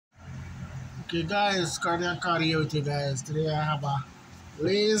Okay guys, Cardiac Cardi here with you guys. Today I have a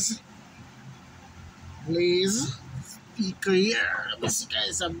LASE speaker here. Let me see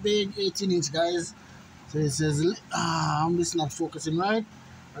guys, a big 18-inch guys. So it says I'm just not focusing right.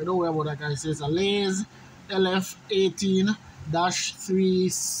 I don't worry about that guys. It says a LASE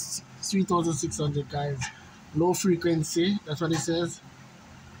LF18-3600 guys. Low frequency, that's what it says.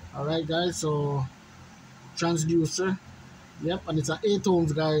 Alright guys, so transducer. Yep, and it's a 8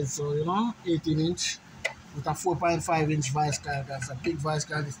 ohms guys, so 18-inch with a 4.5-inch vice guard, guys. A big vice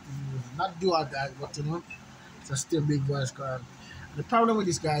guard is not dual guys, but it's a still big vice guard. The problem with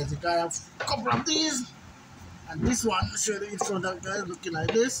this guy is the guy have a couple of these, and this one, show the in front of guys looking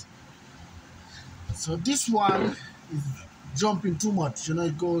like this. So this one is jumping too much,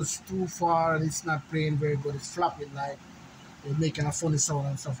 it goes too far and it's not playing very good. It's flapping like it's making a funny sound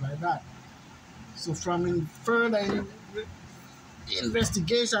and stuff like that. So from further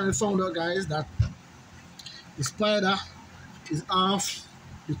investigation, we found out guys that the spider is off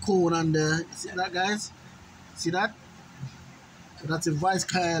the cone and see that guys? See that? So that's a vice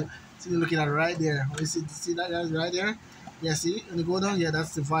coil. See, you're looking at it right there. You see that guys right there? Yeah, see? When you go down, yeah,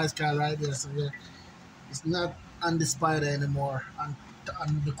 that's the vice coil right there. So yeah, it's not on the spider anymore, and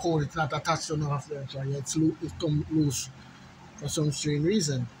the cone it's not attached to none of them. So yeah, it's come loose for some strange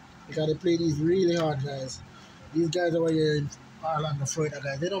reason. Because they play these really hard guys. These guys over here in Orlando, Florida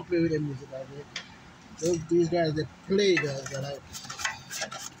guys, they don't play with their music guys. These guys they play guys, like.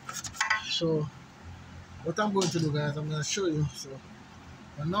 So what I'm going to do guys, I'm going to show you. So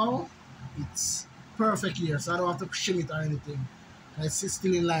but now it's perfect here, so I don't have to shim it or anything. It's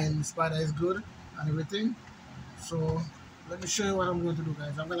still in line, the spider is good and everything. So let me show you what I'm going to do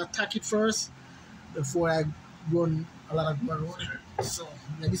guys. I'm going to tack it first before I run a lot of glue. So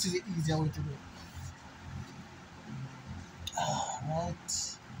yeah, this is the easier way to do it.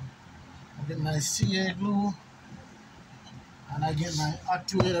 Alright, I get my CA glue and I get my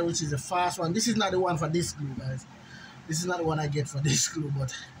actuator, which is the fast one. This is not the one for this glue guys. This is not the one I get for this glue,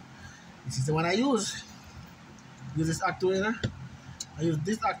 but this is the one I use. Use this actuator. I use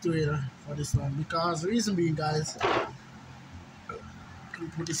this actuator for this one because the reason being guys, we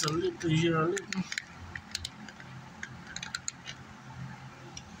put this a little here, a little.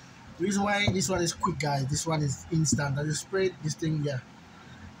 The reason why this one is quick guys, this one is instant. I just sprayed this thing here.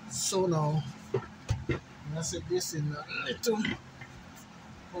 So now I'm gonna set this in a little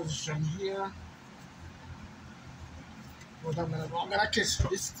position here. But I'm gonna catch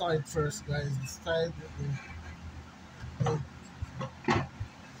this side first guys. This side it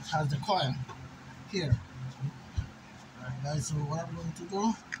has the coil here. Alright guys, so what I'm going to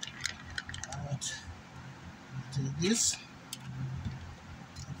do, alright, take this.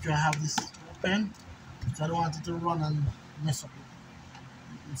 I have this open, so I don't want it to run and mess up it.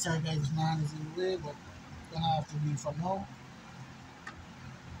 Inside guys, my hand is in the way, but gonna have to leave for now.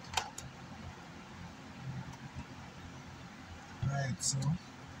 Right, so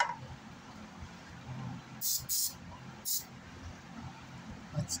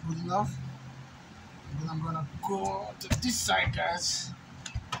that's good enough. And then I'm gonna go to this side guys.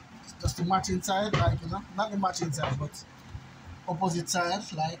 Just the matching side, like not the matching side, but opposite side,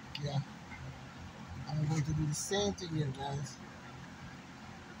 like yeah. I'm going to do the same thing here guys.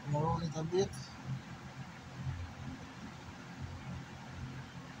 I'm gonna roll it a bit.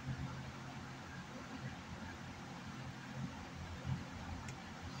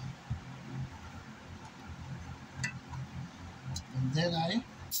 And then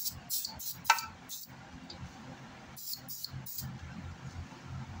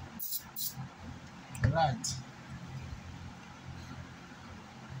right.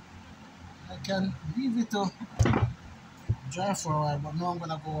 I can leave it to dry for a while, but now I'm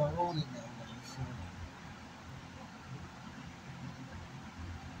gonna go around it now. So,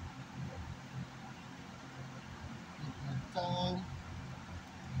 take my time.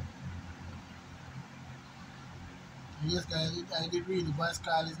 And yes, guys, I did read the vice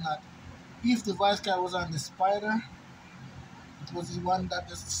coil is not. If the vice coil was on the spider, it was the one that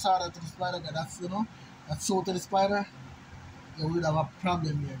just started to the spider, that sold to the spider. Yeah, we would have a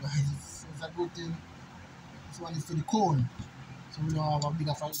problem here, guys. It's a good thing. This one is to the cone, so we don't have a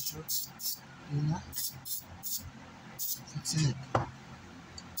bigger fight issue. Fixing it.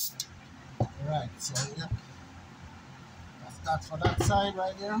 Alright, so yeah. That's that for that side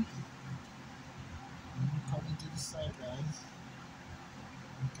right there. Coming to the side, guys.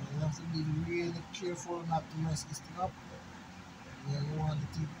 Okay, you have to be really careful not to mess this thing up. Yeah, you want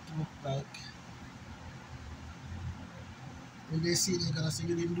it to look like when they see, they're gonna say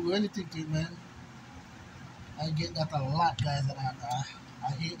you didn't do anything to it, man. I get that a lot, guys, and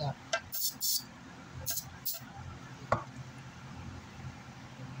I hate that. This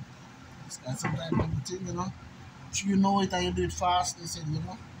guy sometimes everything, if you know it and you do it fast, they said, you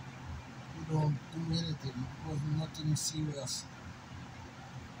don't do anything because nothing serious.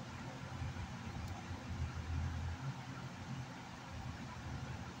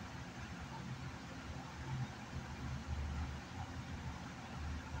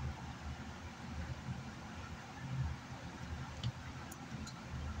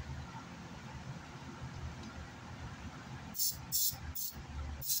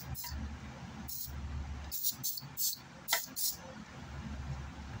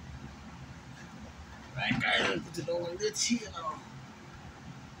 Right, guys, put it over this here now.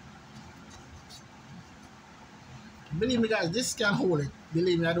 Believe me, guys, this can hold it.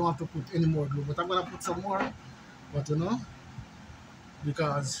 Believe me, I don't have to put any more glue, but I'm gonna put some more. But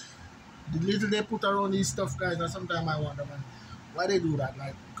because the little they put around these stuff, guys, and sometimes I wonder, man, why they do that?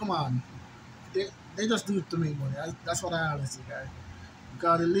 Like, come on, they just do it to make money. That's what I always say, guys.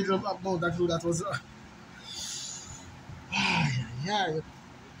 Because the little amount that glue that was, yeah, you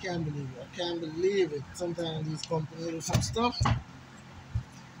can't believe it. I can't believe it. Sometimes these companies do some stuff.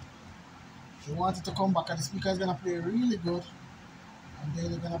 They want it to come back, and the speaker is gonna play really good, and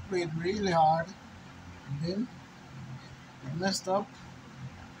then they're gonna play it really hard, and then it messed up.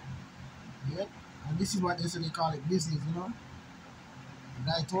 Yep. And this is what they say they call it business. The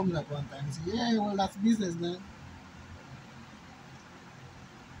guy told me that one time. He said, yeah, well, that's business, man.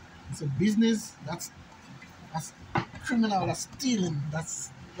 He said, business, that's criminal, that's stealing, that's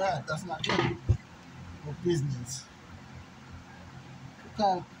bad, that's not good for business. You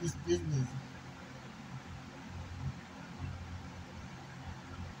call this business.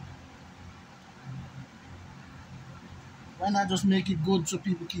 Why not just make it good so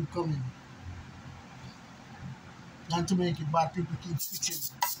people keep coming? Not to make it bad, people keep switching,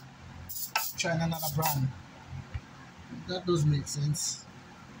 trying another brand. That does make sense.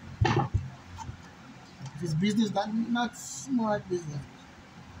 If it's business, that's not smart business.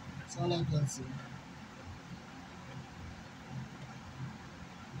 That's all I can say.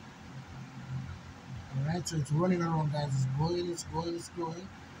 Alright, so it's running around, guys. It's going, it's going, it's going.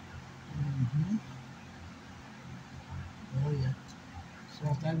 Mm-hmm. Oh, yeah. So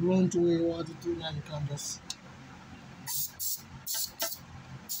after I run to where you want it to, now you can just.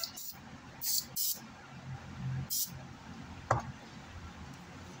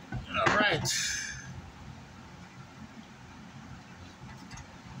 Alright.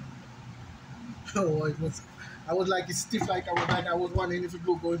 Oh, it was. I was like, it's stiff, like I was wondering if it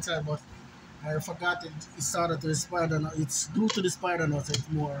would go inside, but I forgot it started to the spider nut. It's due to the spider nut, so it's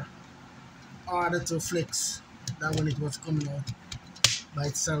more harder to flex than when it was coming out by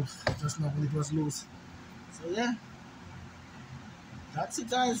itself, just not when it was loose. So yeah, that's it,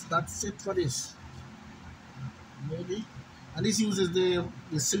 guys. That's it for this. Maybe. And this uses the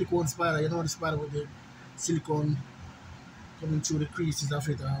silicone spider, the spider with the silicone coming through the creases of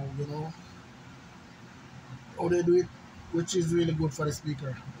it, how they do it, which is really good for the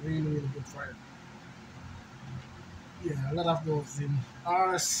speaker. Really, really good for it. Yeah, a lot of those in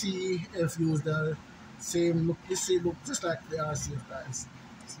RCF use the same look. This same look just like the RCF guys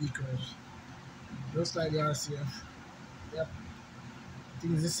speakers, just like the RCF. Yep, I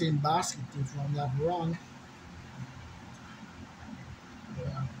think it's the same basket if I'm not wrong.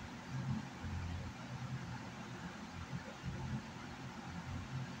 Yeah.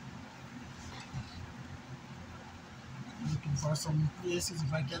 Looking for some places.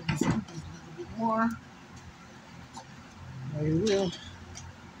 If I get this one a little bit more, I will.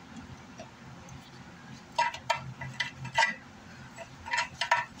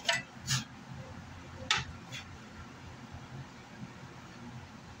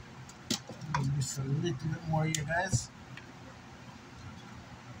 Just a little bit more here, guys.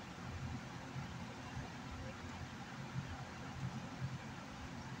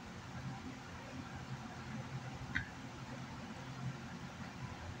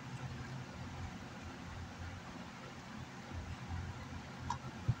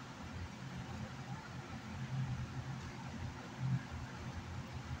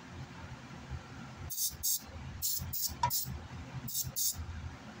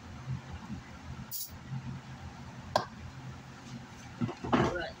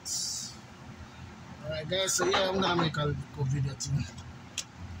 Alright guys, so yeah, I'm gonna make a video too.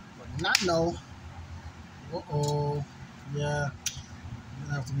 But not now. Uh-oh. Yeah. I'm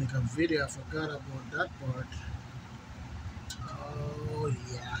gonna have to make a video. I forgot about that part. Oh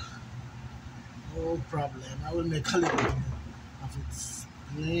yeah. No problem. I will make a little bit of it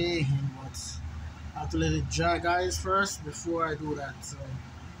playing, but I have to let it dry, guys, first before I do that. So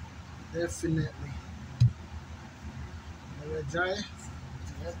Definitely. Alright, dry.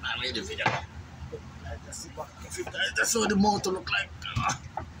 Yep, I made the video. Like the super. That's what the motor look like.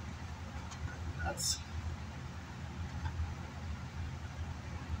 That's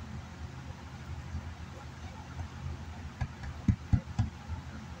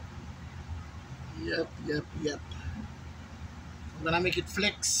yep. I'm gonna make it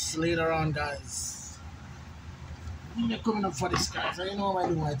flex later on, guys. You're coming up for this, guys. I know what I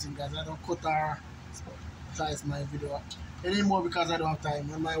do my thing, guys. I don't cut or slice my video anymore because I don't have time.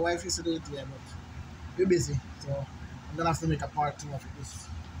 When my wife used to do it, yeah, but we're busy, so I'm gonna have to make a part two of it this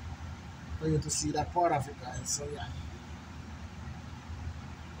for you to see that part of it, guys. So yeah,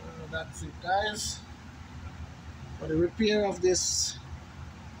 that's it, guys. For the repair of this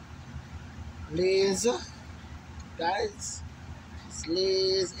LASE, guys. It's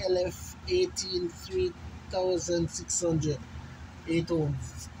LASE LF 18 3600 8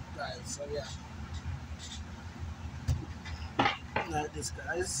 ohms, guys. So yeah, like this,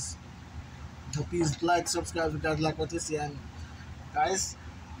 guys. So please like, subscribe if you guys like what you see, and guys,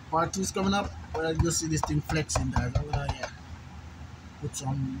 part two is coming up. Where you see this thing flexing, guys. I'm gonna put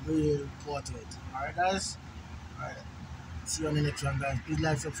some real water it. Alright, guys. Alright. See you on the next one, guys. Please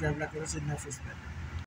like, subscribe, like what you see, no respect.